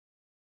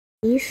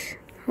This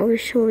I will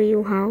show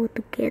you how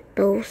to get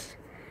those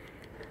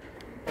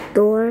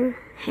door,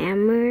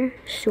 hammer,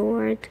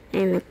 sword,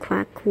 and a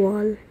crack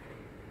wall.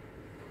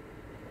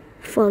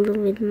 Follow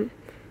me on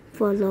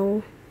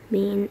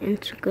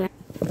Instagram.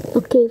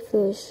 Okay,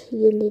 first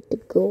you need to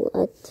go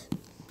at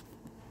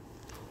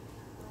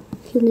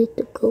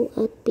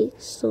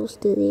Pixel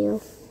Studio.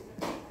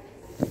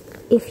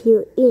 If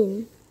you're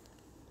in,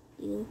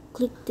 you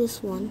click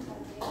this one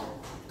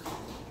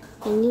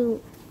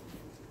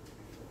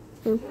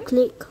and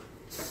click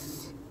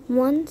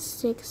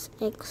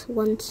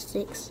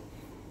 16x16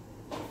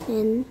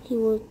 and he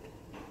will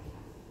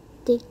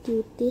take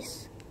you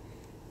these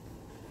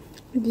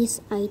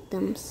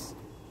items.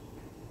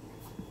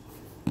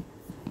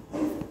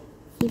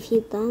 If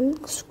you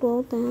done,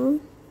 scroll down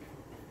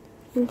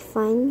and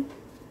find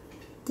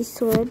the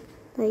sword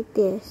like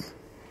this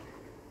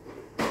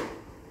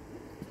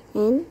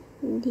and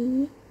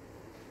the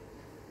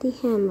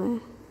hammer,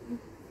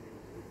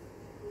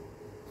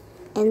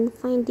 and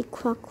find the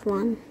crack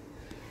one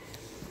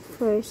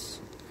first.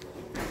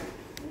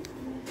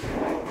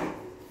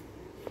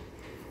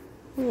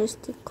 Where's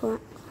the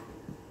crack?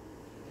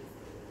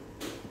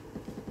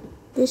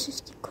 This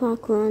is the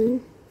crack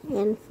one,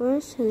 and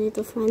first you need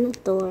to find a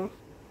door.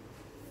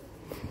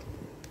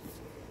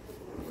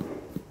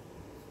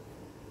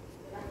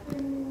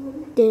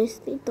 There's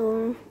the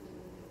door,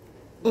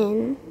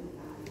 and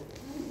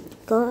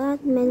go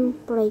at Melon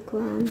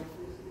playground,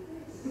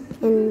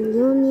 and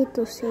you need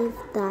to save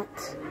that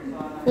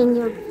in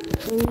your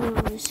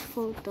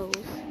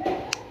photos,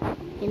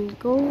 and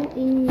go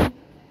in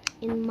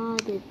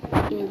modded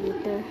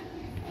editor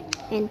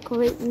and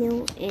create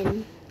new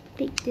and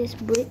pick this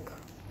brick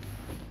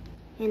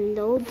and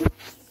load,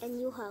 and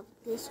you have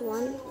this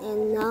one,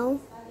 and now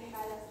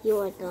you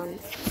are done.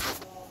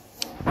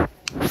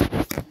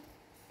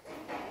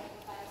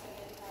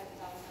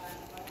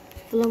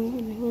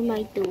 What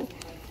might do?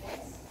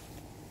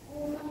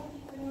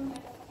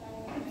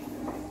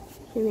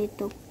 You need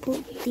to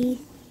put the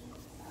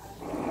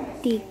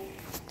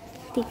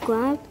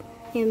grab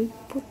and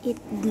put it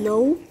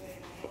low,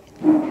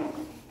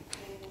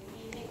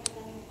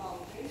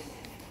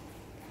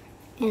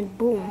 and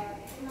boom.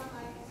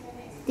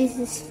 This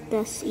is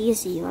just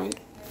easy, right?